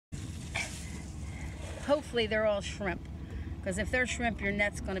hopefully they're all shrimp. Because if they're shrimp, your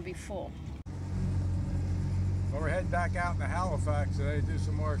net's going to be full. Well, we're heading back out into Halifax today to do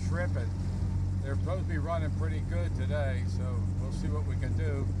some more shrimping. They're supposed to be running pretty good today, so we'll see what we can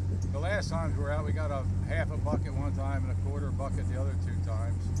do. The last times we were out, we got a half a bucket one time and a quarter bucket the other 2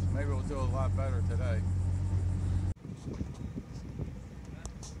 times. So maybe we'll do a lot better today.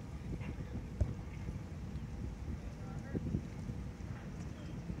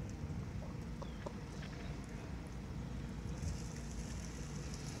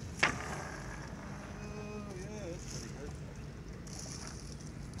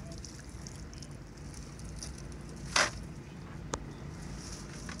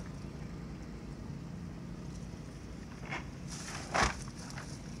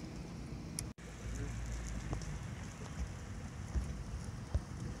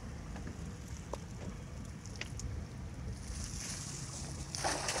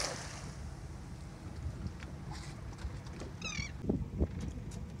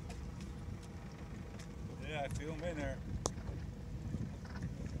 Yeah, I feel them in there.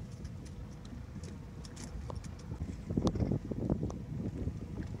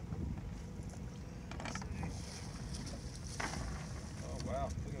 Oh wow,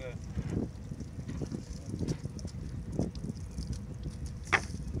 look at that.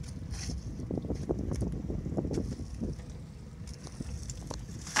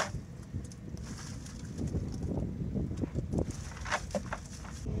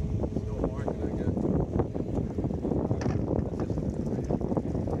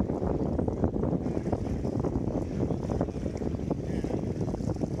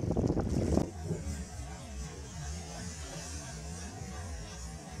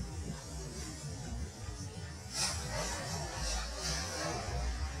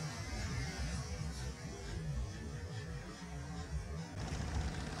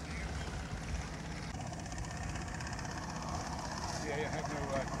 Yeah, you have no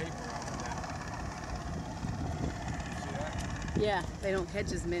tape around that. See that? Yeah, they don't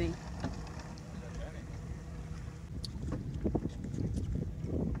catch as many.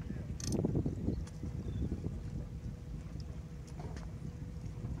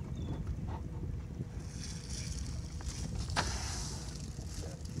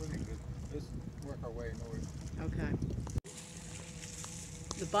 Pretty good. Let's work our way north. Okay.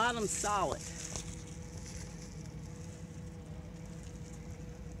 The bottom's solid.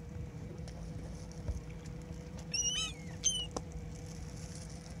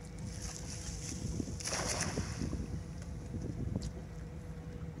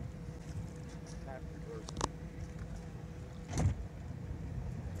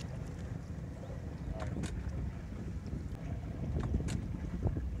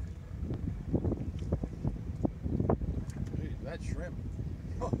 That shrimp.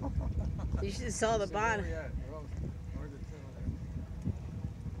 You should have saw the bottom.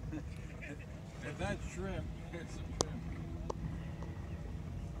 If that's shrimp, it's some shrimp.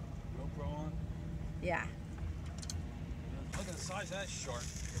 GoPro on? Yeah. Look at the size of that shark.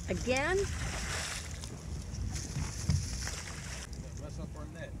 Again? Mess up our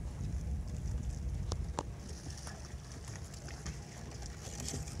net.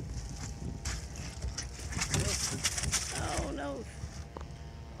 Oh no.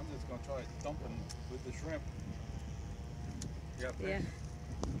 I'm just gonna try dumping with the shrimp. Yeah. Yeah.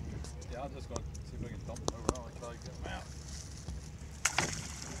 Yeah, I'm just gonna see if I can dump them over. I'll try to get them out.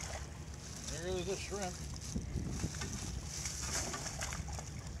 There is a shrimp.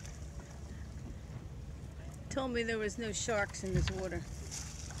 Told me there was no sharks in this water.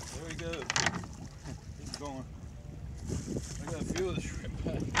 There we go. Keep going. I got a few of the shrimp.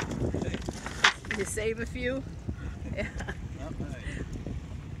 Hey. You save a few? Yeah. Not many.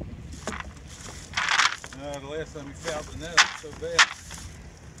 The last time we fouled the net, it was so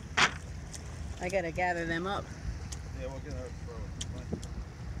bad. I gotta gather them up. Yeah, we'll get our throw.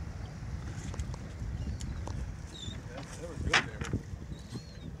 Yeah, that was good there.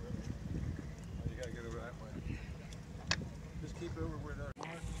 Oh, you gotta get over that way. Just keep over where they're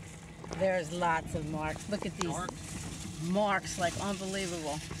marked. There's lots of marks. Look at these marks, like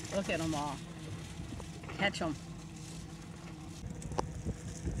unbelievable. Look at them all. Catch them.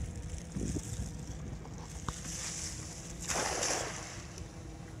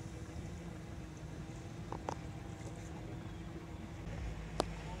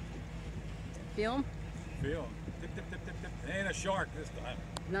 Feel them? Feel them. Tip, tip, tip, tip, tip. It ain't a shark this time.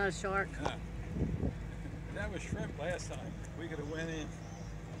 Not a shark. Nah. That was shrimp last time. We could have went in.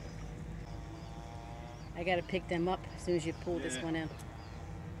 I gotta pick them up as soon as you pull this one in.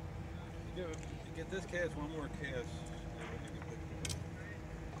 You get this cast, one more cast.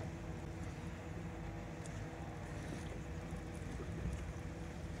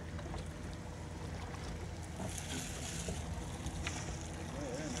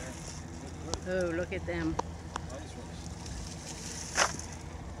 Oh, look at them. Nice ones.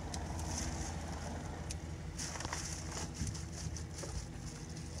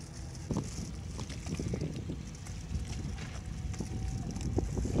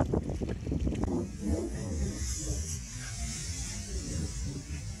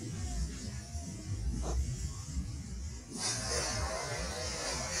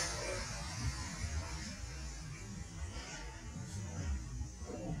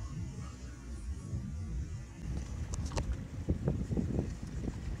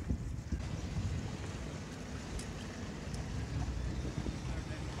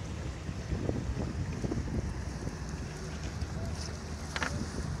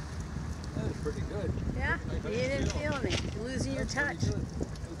 Pretty good. Yeah? You didn't feel any. You're losing your touch. There's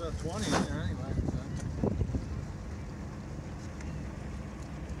about 20 in there anyway.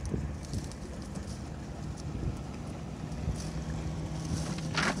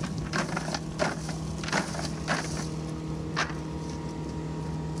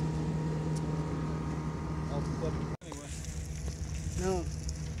 I'll flip it anyway. No.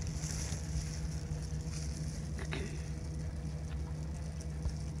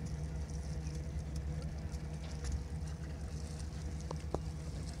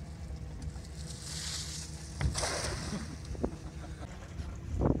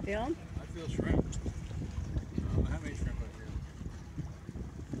 Feel 'em? I feel shrimp. I don't know how many shrimp I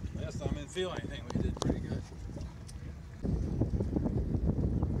feel. Last time I didn't feel anything. We did pretty good.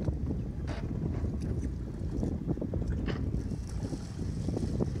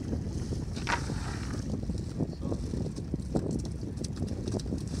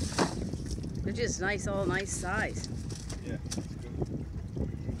 They're just nice, all nice size. Yeah, that's good.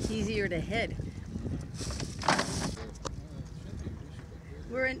 It's easier to head.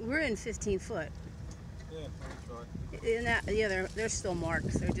 We're in 15 foot. Yeah, I'll try. In that, yeah, they're still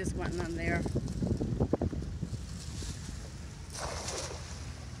marks. They're just wanting them there.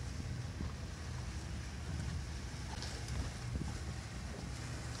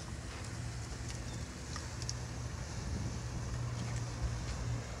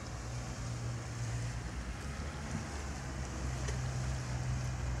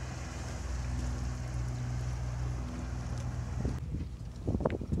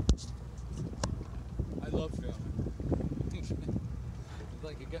 I love filming. It's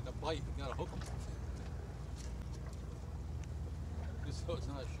like you're getting a bite, you gotta hook them. Just so it's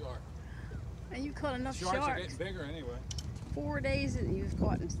not a shark. And you caught enough Sharks are sharks. getting bigger anyway. 4 days and you've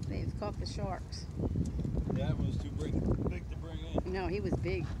caught the sharks. Yeah, that one was too big to bring in No, he was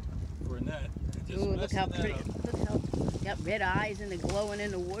big. for a net. Just Ooh, look how messing pretty. that up. Look how got red eyes and they're glowing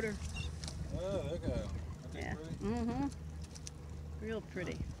in the water. Oh, look at them. Yeah. Pretty? Mm-hmm. Real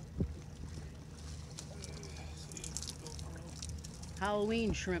pretty.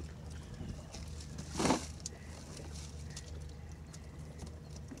 Halloween shrimp.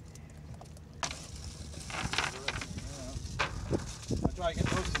 I try to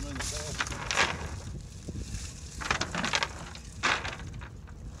get most of them in the basket.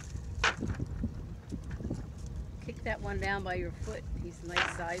 Kick that one down by your foot. He's a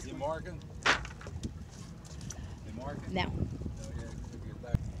nice size You one. marking? You marking? Now. Oh, yeah, maybe get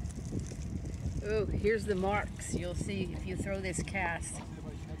back. Oh, here's the marks. You'll see if you throw this cast.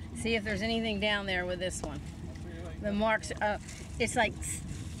 See if there's anything down there with this one. The marks, it's like,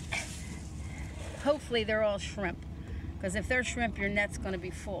 hopefully they're all shrimp. Because if they're shrimp, your net's going to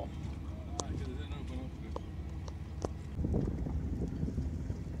be full.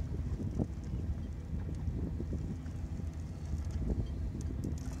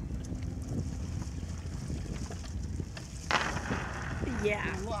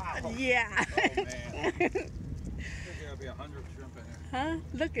 Yeah. Wow. Yeah. Oh, man. I think there'll be 100 shrimp in there. Huh?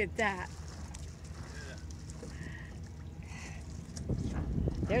 Look at that. Yeah.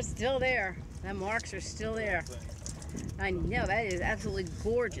 They're still there. The marks are still there. I know, that is absolutely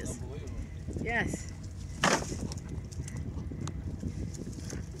gorgeous. Unbelievable. Yes.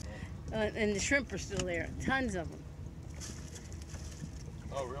 And the shrimp are still there. Tons of them.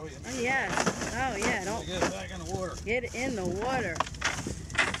 Oh, really? Oh, yes. Oh, yeah. Don't Get it back in the water. get in the water.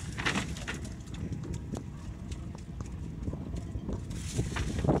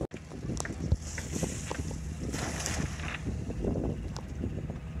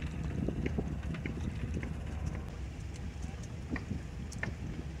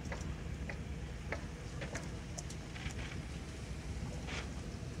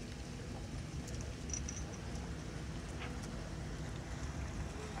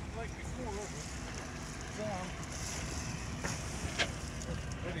 Like before, some.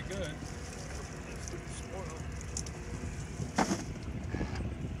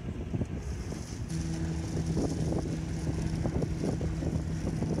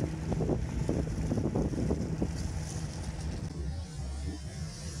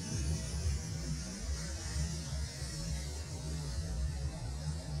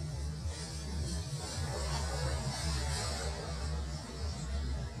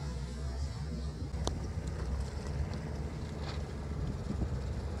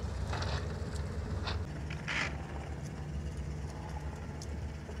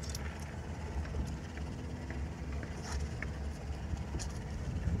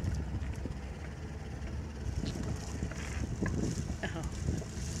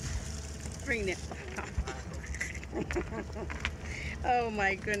 screen it. Oh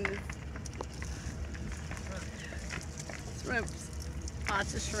my goodness. Shrimps.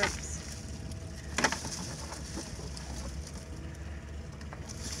 Lots of shrimps.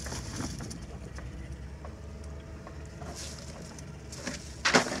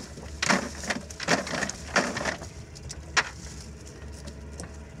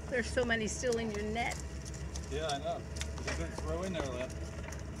 There's so many still in your net. Yeah, I know. You could throw in there left.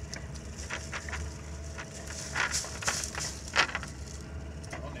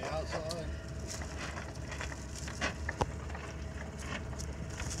 On the outside.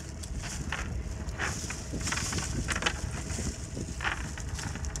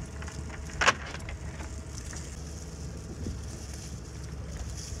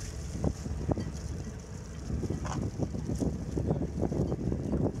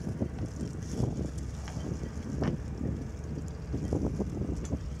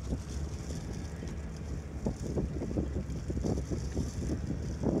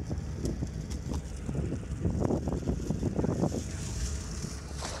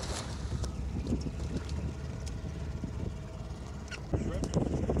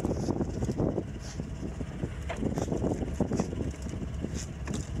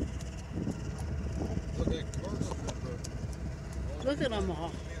 Look at them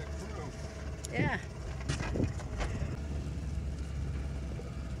all. Yeah.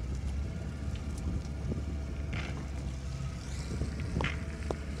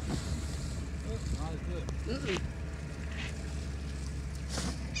 Mm-mm.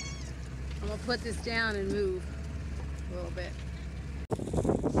 I'm gonna put this down and move a little bit.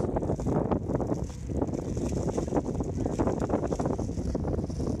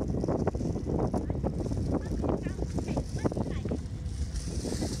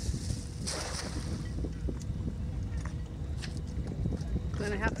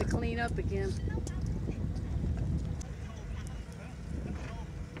 Gonna have to clean up again.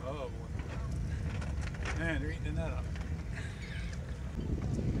 Oh boy. Man, they're eating that up.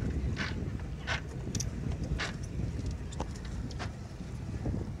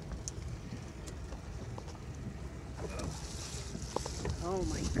 Oh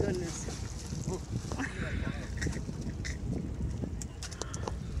my goodness.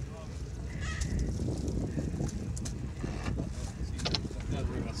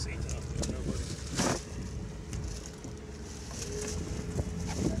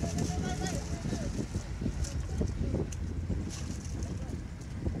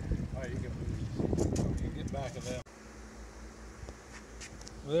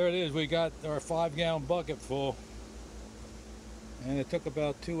 Well, there it is. We got our 5-gallon bucket full, and it took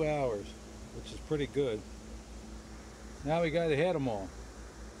about 2 hours, which is pretty good. Now we got to head them all.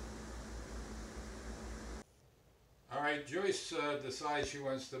 All right, Joyce decides she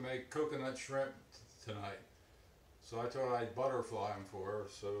wants to make coconut shrimp tonight, so I thought I'd butterfly them for her.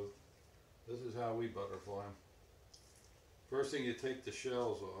 So this is how we butterfly them. First thing, you take the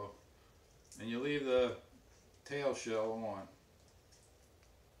shells off, and you leave the tail shell on.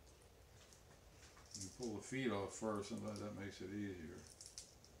 You pull the feet off first, sometimes that makes it easier.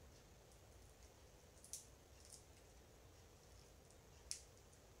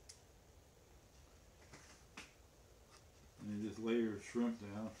 And you just lay your shrimp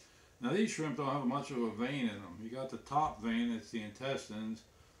down. Now these shrimp don't have much of a vein in them. You got the top vein, it's the intestines.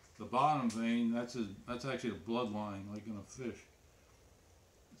 The bottom vein, that's actually the bloodline, like in a fish.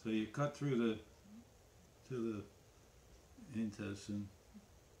 So you cut through to the intestine.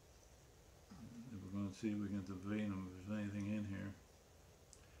 We're going to see if we can vein them, if there's anything in here.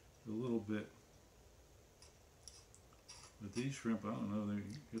 A little bit. But these shrimp, I don't know, I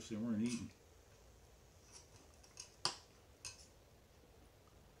guess they weren't eaten.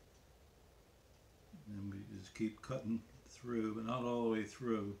 And we just keep cutting through, but not all the way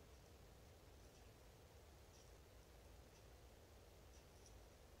through.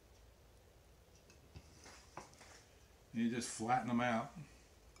 And you just flatten them out.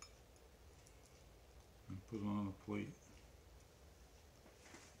 Put it on a plate.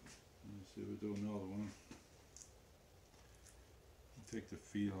 Let's see if we do another one. Take the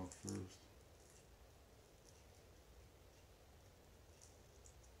feet off first.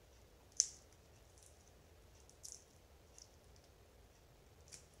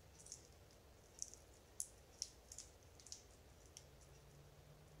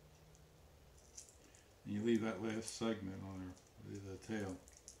 And you leave that last segment on there, the tail.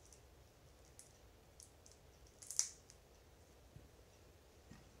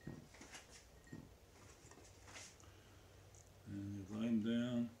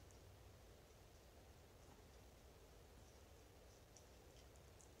 Down.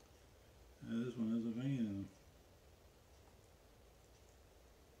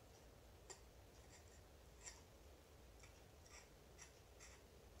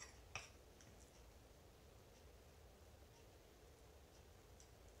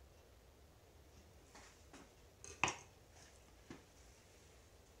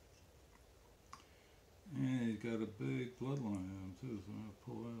 got a big bloodline in them too, so I'm gonna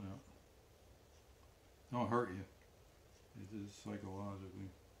pull that out. Don't hurt you. It is psychologically.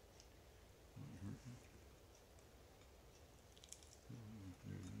 Don't hurt you.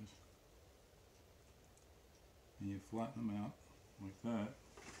 There it is. And you flatten them out like that.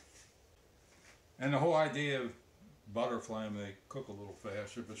 And the whole idea of butterfly, they cook a little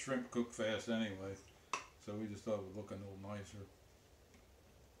faster, but shrimp cook fast anyway. So we just thought it would look a little nicer.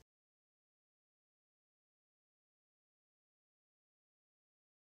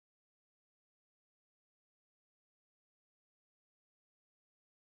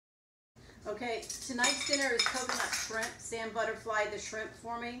 Okay, tonight's dinner is coconut shrimp. Sam butterflied the shrimp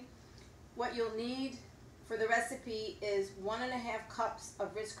for me. What you'll need for the recipe is 1.5 cups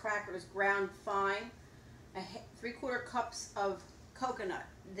of Ritz crackers ground fine, 3/4 cups of coconut.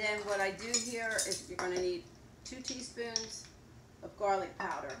 Then what I do here is you're going to need 2 teaspoons of garlic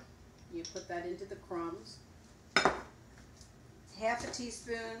powder. You put that into the crumbs. 1/2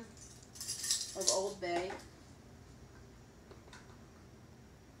 teaspoon of Old Bay.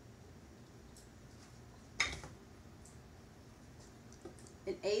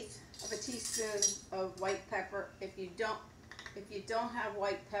 1/8 of a teaspoon of white pepper. If you don't have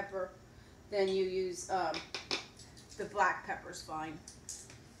white pepper, then you use the black pepper's fine.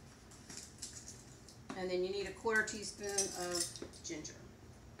 And then you need 1/4 teaspoon of ginger.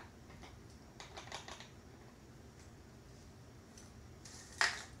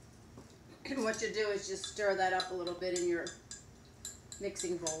 And what you do is just stir that up a little bit in your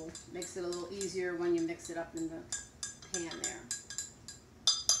mixing bowl. Makes it a little easier when you mix it up in the pan there.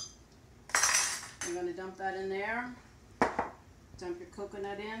 You're going to dump that in there. Dump your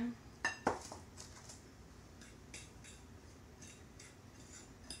coconut in.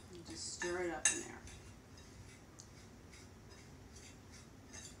 And just stir it up in there.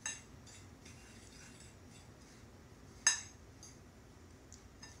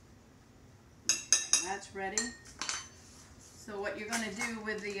 Okay, that's ready. So what you're going to do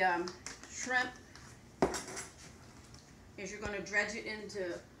with the shrimp is you're going to dredge it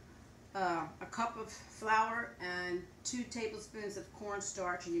into a cup of flour and 2 tablespoons of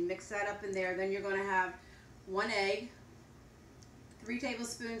cornstarch, and you mix that up in there. Then you're going to have 1 egg, 3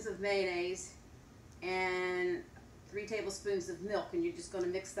 tablespoons of mayonnaise, and 3 tablespoons of milk, and you're just going to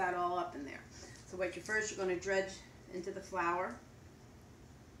mix that all up in there. So what you're going to dredge into the flour,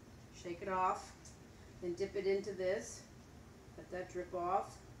 shake it off, then dip it into this, let that drip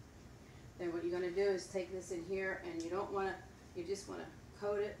off. Then what you're going to do is take this in here, and you just want to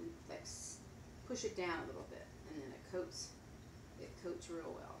coat it and push it down a little bit, and then it coats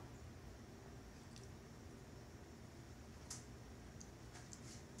real well.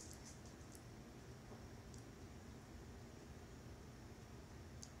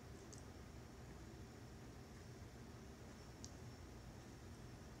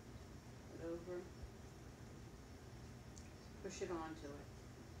 Put it over, push it onto it.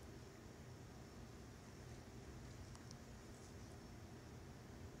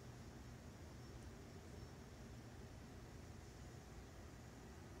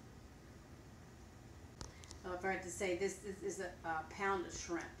 I forgot to say, this is a pound of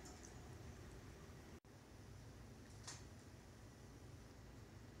shrimp.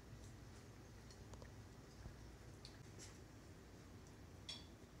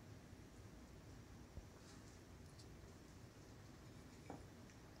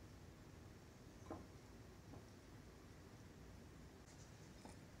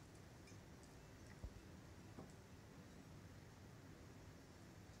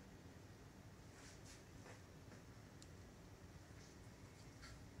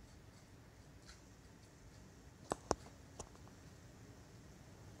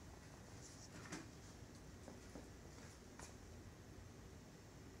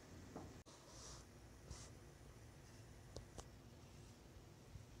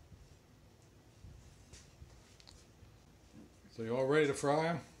 So you all ready to fry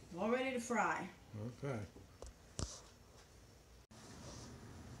them? All ready to fry. Okay.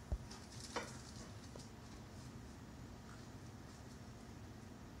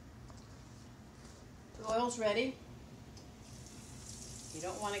 The oil's ready. You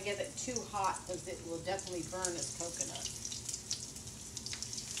don't want to get it too hot because it will definitely burn this coconut.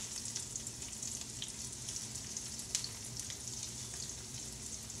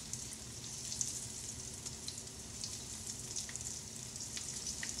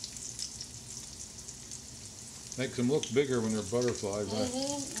 Makes them look bigger when they're butterflies.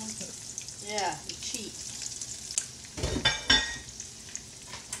 Yeah, it's cheap.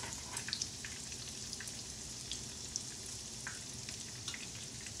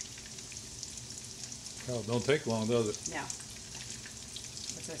 Oh, don't take long, does it? No.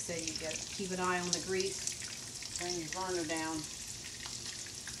 As I say, you get keep an eye on the grease. Bring your burner down.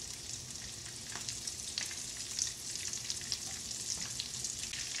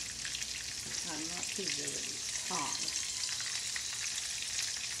 I'm not too good at these tongs.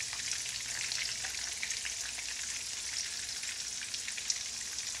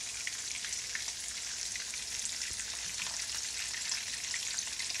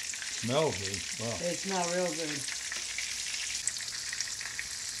 Smells good. Wow. They smell real good.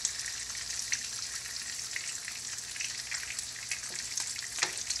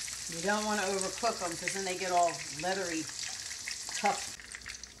 You don't want to overcook them because then they get all leathery, tough.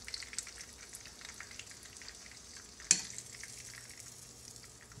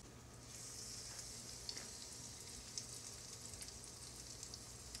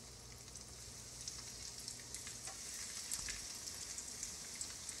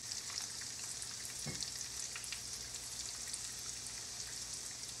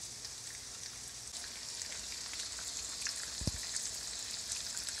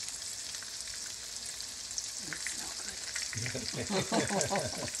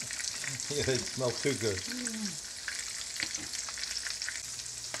 Yeah, they smell too good.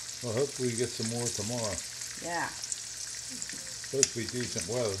 Well, hopefully we get some more tomorrow. Yeah, Supposed to be decent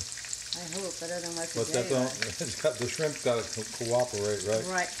weather. I hope better than like But today. the shrimp's got to cooperate, right?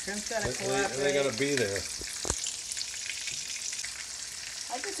 Right, shrimp's got to They cooperate. got to be there.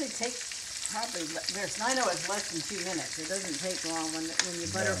 I guess they take probably. I know it's less than 2 minutes. It doesn't take long when you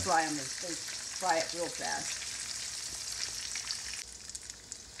butterfly them. They fry it real fast.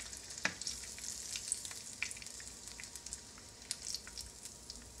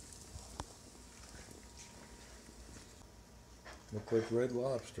 Look like Red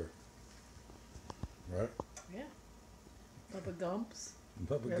Lobster, right? Yeah. Bubba Gumps.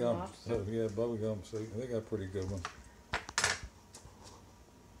 Bubba Red gum. Lobster. So, yeah, bubba gum. So they got a pretty good one.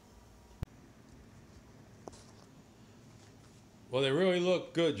 Well, they really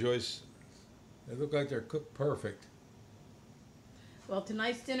look good, Joyce. They look like they're cooked perfect. Well,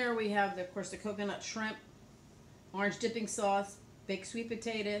 tonight's dinner we have, of course, the coconut shrimp, orange dipping sauce, baked sweet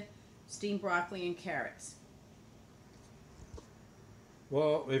potato, steamed broccoli, and carrots.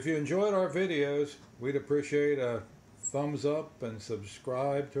 Well, if you enjoyed our videos, we'd appreciate a thumbs up and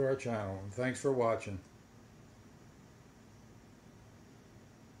subscribe to our channel. And thanks for watching.